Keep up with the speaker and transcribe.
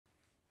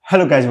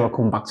Hello guys,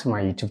 welcome back to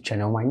my YouTube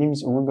channel. My name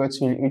is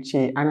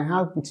Uche and I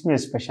have with me a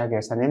special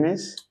guest. Her name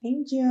is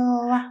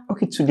Angel.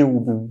 Okay, today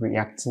we'll be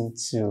reacting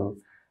to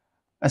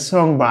a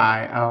song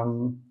by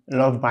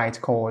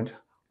Lovebites called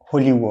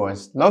Holy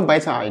Wars.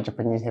 Lovebites are a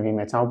Japanese heavy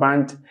metal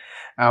band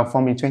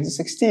formed in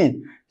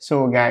 2016.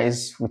 So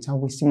guys, without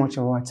wasting much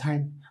of our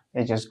time,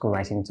 let's just go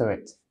right into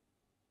it.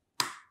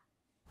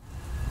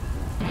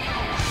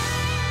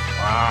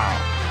 Wow.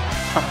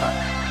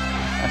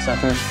 That's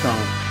something strong.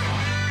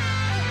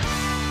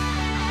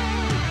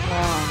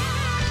 Wow.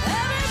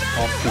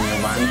 All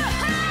female band.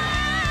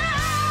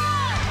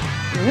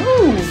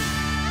 Ooh.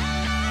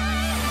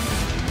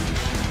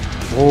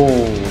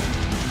 Whoa.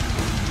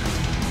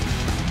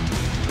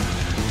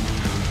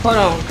 Hold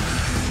on.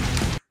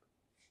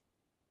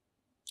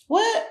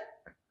 What?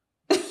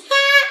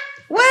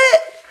 What?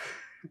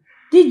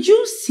 Did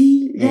you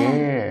see that?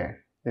 Yeah.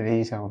 The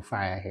lady's on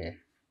fire here.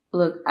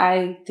 Look,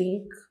 I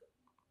think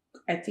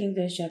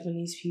there's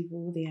Japanese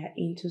people, they are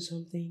into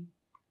something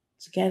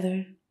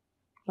together.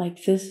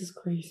 Like, this is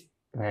crazy.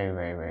 Very,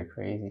 very, very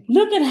crazy.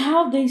 Look at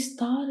how they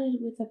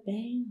started with a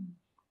bang.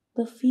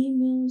 The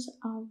females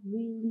are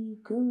really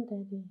good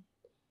at it.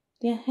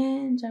 Their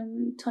hands are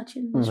really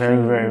touching the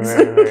Very, very,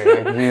 strings. very,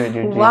 very. Like,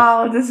 really,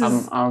 Wow, this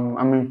is...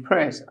 I'm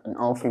impressed. An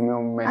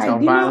all-female metal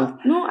band.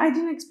 No, I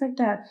didn't expect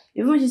that.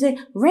 Even when she said,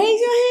 raise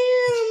your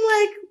hand, I'm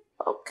like,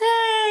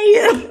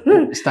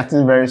 okay.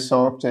 Starting very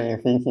soft and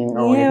you're thinking,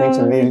 oh, Yeah, you're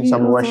going to lead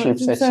some also worship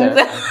some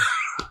session.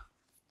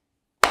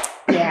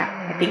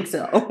 Yeah, I think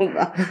so.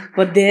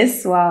 But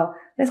this, wow.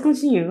 Let's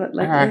continue.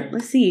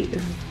 Let's see.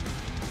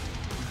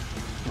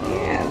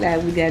 Yeah,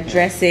 like with their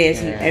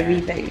dresses and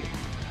everything.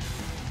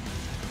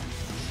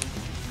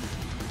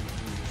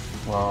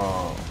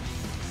 Whoa.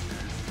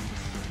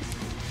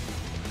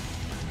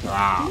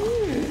 Wow.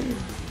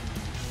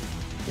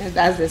 Yeah,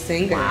 that's the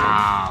singer.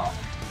 Wow.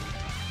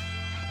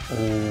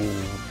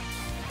 Ooh.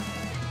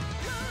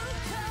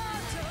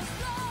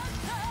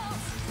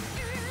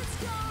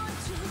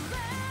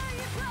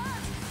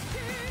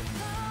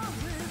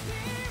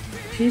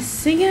 She's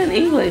singing in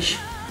English.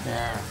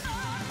 Yeah.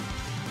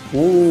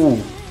 Ooh.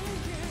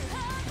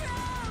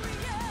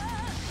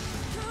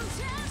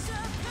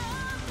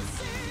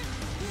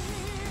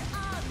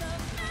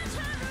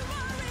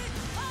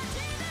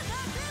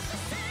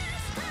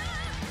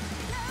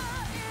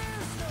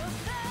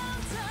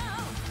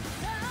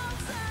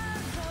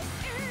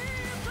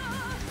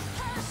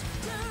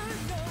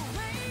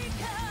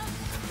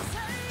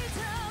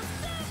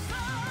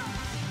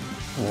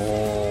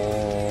 Oh.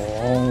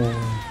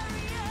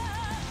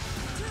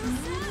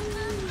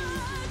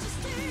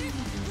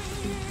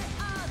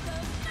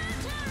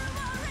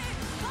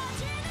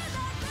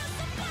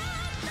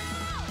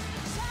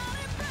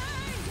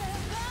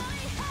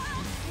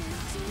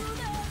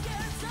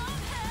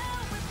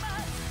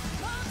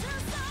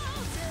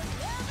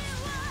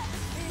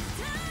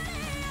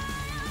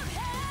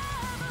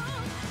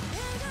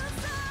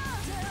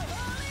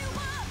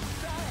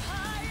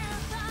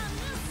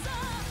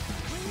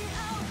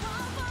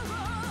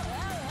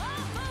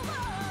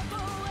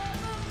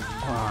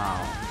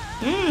 Wow.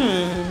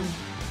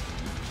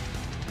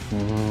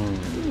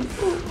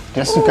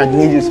 Just look at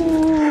me,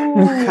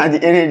 look at the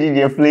energy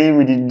they're playing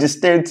with, the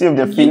dexterity of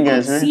their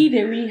fingers. You can see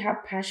they really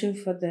have passion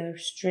for the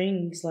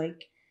strings.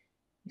 Like,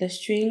 the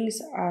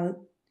strings are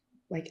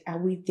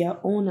with their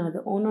owner.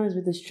 The owner is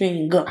with the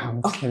string.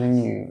 I'm telling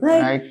you.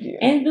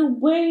 And the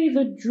way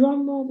the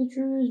drummer is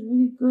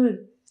really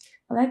good.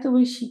 I like the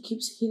way she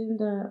keeps hitting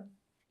the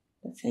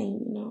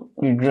thing, you know.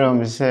 The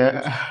drums.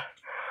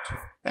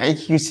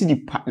 Like you see the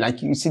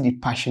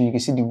passion, you can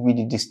see the way,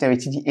 the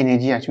dexterity, the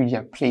energy at which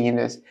you're playing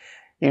this.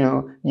 You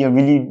know, you're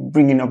really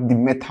bringing up the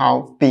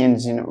metal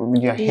things, you know,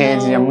 with your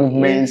hands, your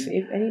movements.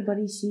 If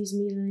anybody sees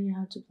me learning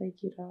how to play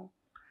guitar,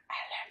 I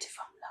learned it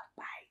from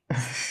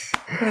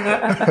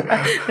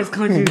Lovebites. Let's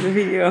continue the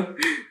video.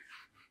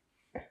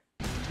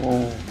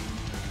 Oh.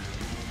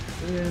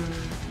 Yeah.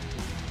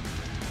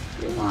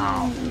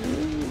 Wow.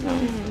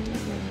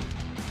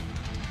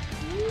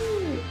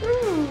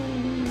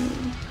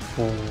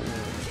 Oh.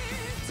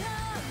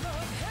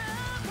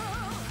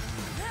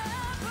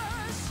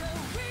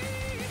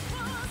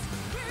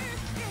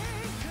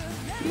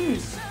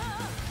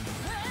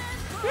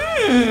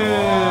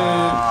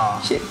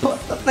 Wow. She put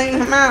the thing in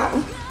her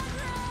mouth.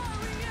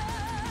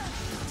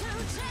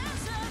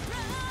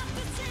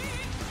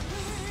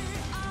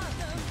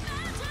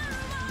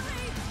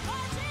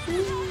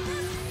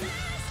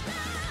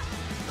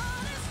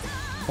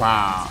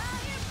 Wow.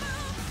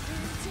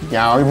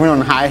 Yeah, even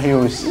on high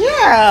heels.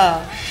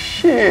 Yeah.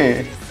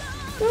 Shit.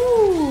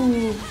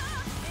 Ooh.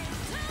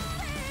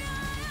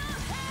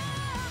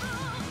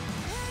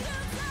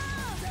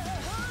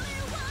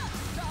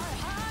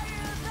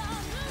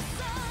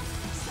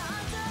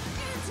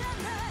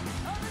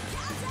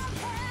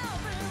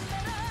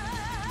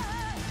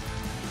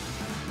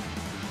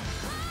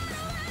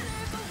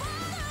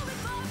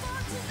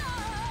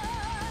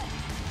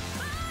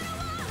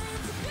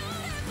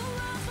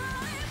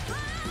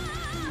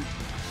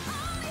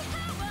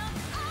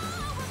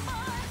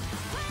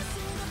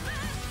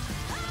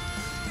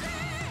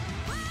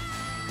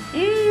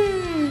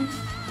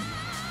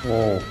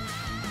 Whoa.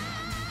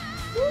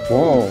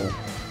 Whoa.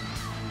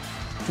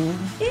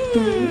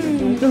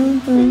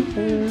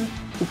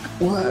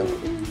 What?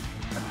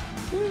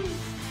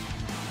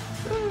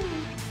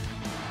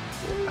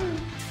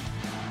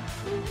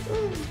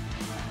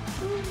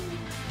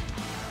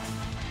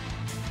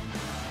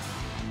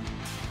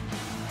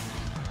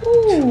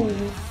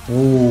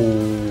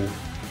 Ooh.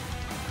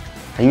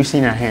 Are you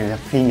seeing her hand? The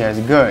finger is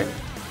good.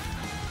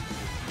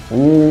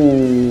 Ooh.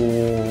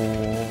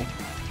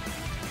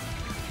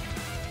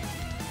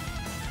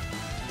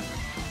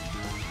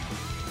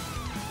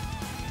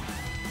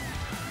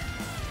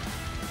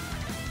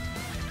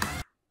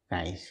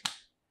 Guys,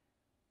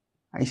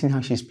 are you seeing how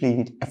she's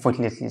playing it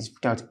effortlessly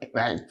without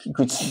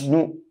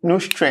no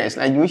stress?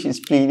 Like the way she's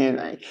playing it,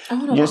 like I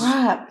want to just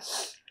cry.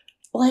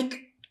 Like,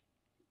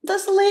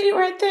 this lady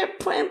right there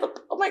playing the.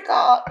 Oh my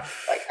god!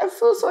 Like, I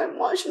feel so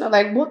emotional.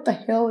 Like, what the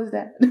hell is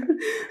that?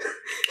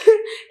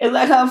 It's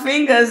like her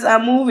fingers are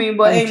moving,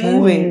 but I'm ain't telling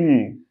moving.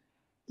 you.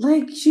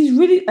 Like, she's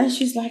really, like,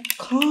 she's like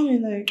calm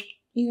and like,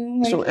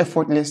 like So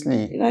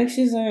effortlessly. like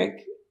she's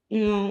like,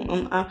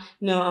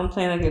 I'm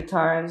playing a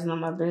guitar and it's not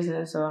my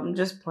business, so I'm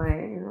just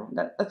playing.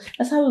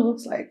 That's how it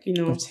looks like.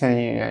 I'm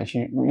telling you,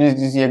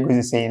 this year goes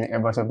the saying a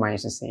boss of mine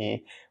used to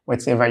say,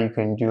 whatever you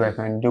can do, I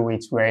can do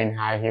it wearing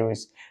high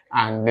heels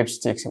and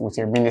lipsticks with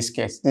a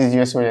miniskirt. This is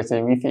just what you're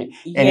saying.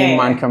 If any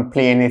man can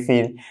play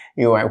anything,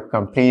 I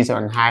can play it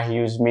on high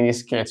heels,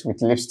 miniskirts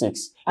with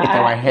lipsticks, with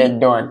our head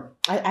done.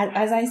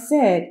 As I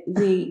said,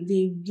 they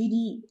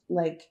really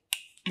like,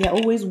 they're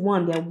always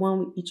one. They're one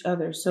with each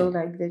other. So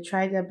like they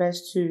try their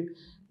best to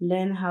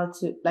learn how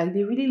to, like,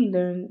 they really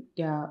learn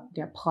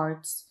their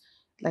parts.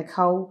 Like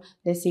how,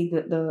 let's say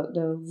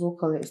the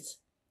vocalist,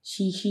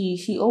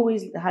 she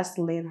always has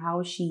to learn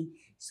how she's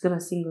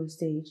gonna sing on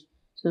stage.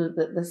 So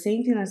the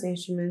same thing as the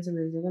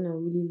instrumentalists, they're gonna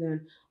really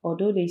learn.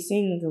 Although they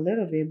sing a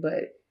little bit,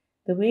 but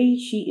the way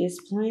she is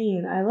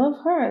playing, I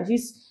love her.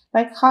 She's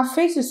like, her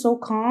face is so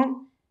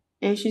calm,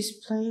 and she's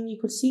playing. You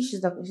could see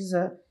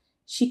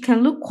she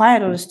can look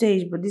quiet on the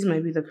stage, but this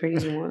might be the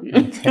crazy one.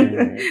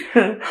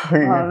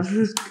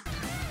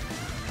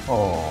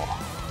 Oh.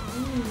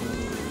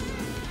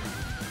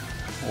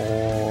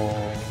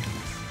 Oh.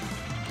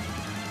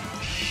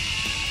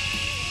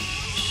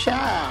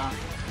 Sha.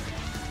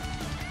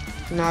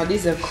 Now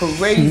this is a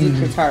crazy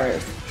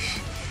guitarist.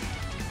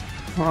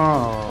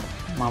 Oh,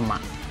 mama.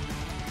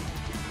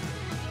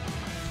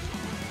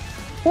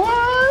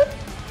 What?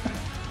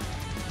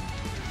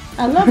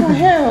 I love her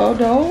hair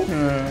though.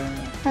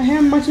 Her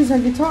hair matches her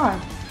guitar.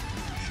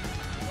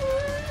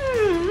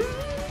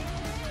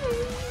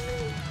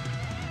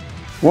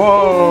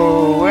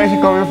 Whoa, where's she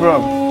coming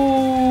from?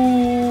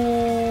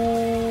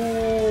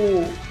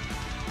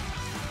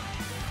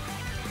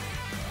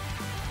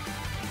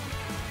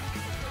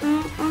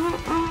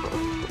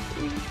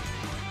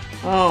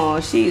 Oh,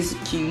 she's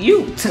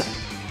cute.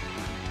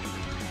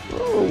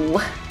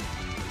 Ooh.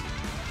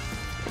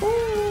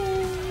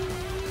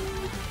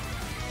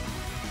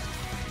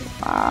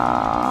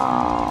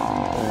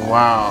 Wow.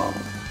 Wow.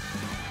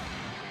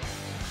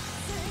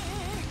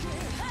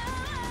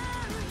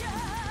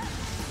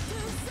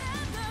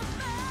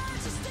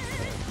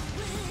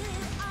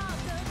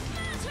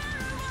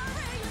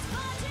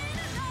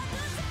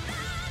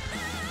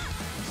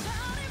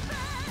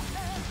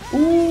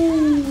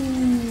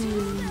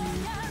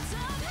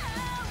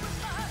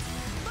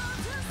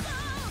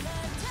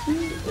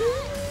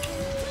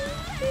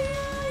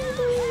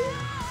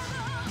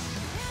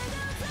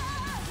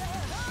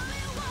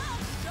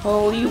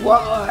 Holy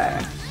water.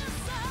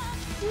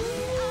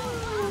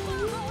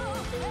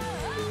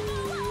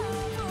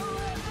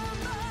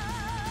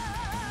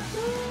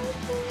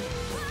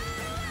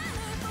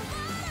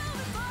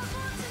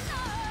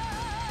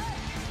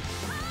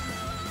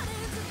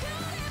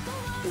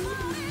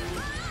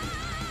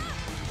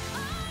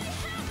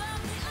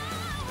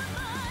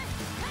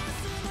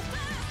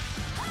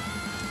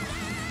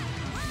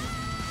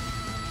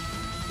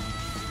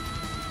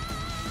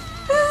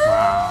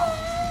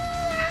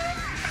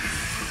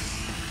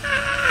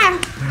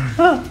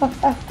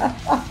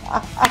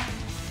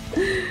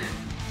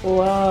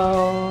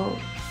 Wow.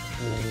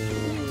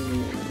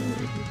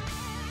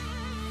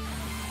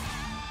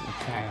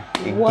 Okay.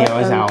 The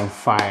girls are on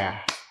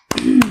fire.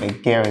 The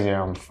girls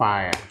are on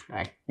fire.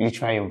 Like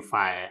literally on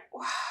fire.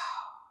 Wow.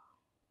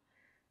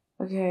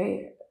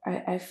 Okay.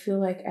 I feel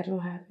like I don't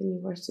have any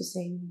words to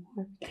say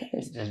anymore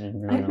because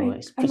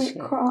I may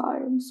cry.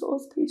 I'm so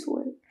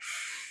speechless.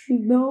 You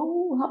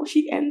know how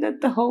she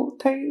ended the whole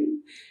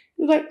thing?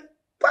 Like,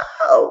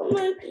 wow,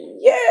 like,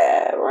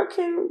 yeah, rock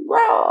and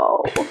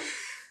roll.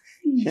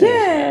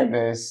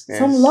 Yeah,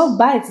 some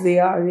Lovebites. They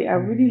are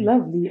really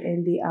lovely,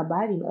 and they are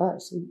biting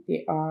us.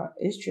 They are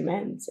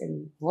instruments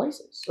and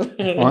voices.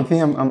 One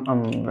thing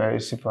I'm very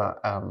super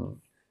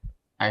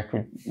I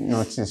could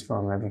notice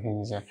from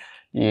everything is that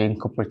you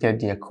incorporated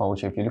their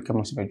culture. If you look at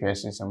most of the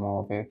dresses, are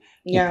more of a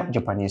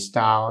Japanese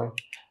style,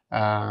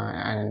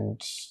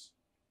 and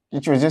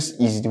it was just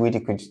easy the way they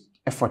could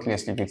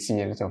effortlessly could see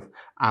a lot of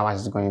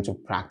hours going into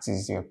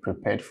practice. They were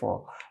prepared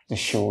for the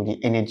show, the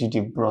energy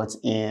they brought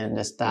in,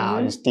 the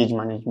style, the stage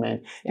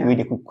management, the way Yeah.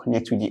 they could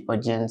connect with the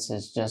audience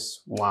is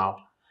just wow.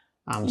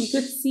 You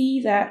could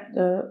see that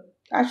the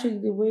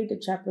way the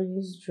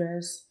Japanese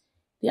dress,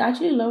 they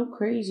actually love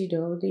crazy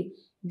though.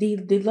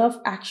 They love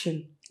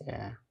action.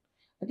 Yeah.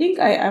 I think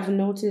I've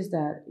noticed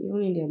that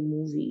even in their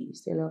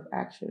movies, they love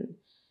action,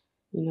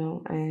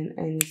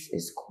 and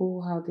it's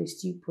cool how they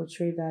still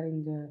portray that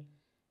in the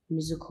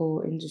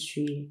musical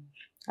industry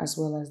as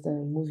well as the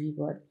movie.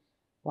 But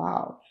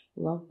wow,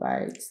 Love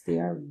Bites, they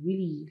are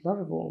really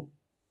lovable.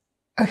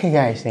 Okay,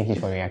 guys, thank you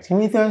for reacting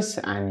with us.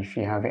 And if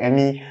you have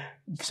any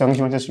songs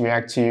you want us to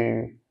react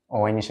to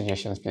or any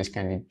suggestions, please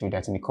kindly do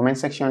that in the comment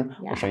section.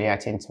 We'll Yeah. surely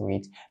attend to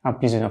it. And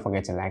please do not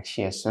forget to like,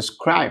 share,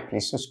 subscribe.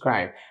 Please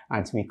subscribe.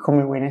 Until we come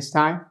away next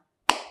time.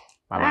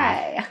 Bye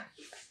bye.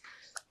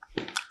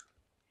 Bye.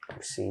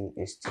 See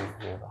this to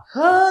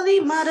Holy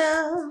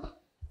Mother.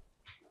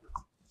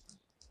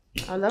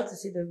 I'd love to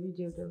see the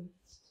video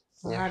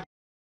though. Yeah.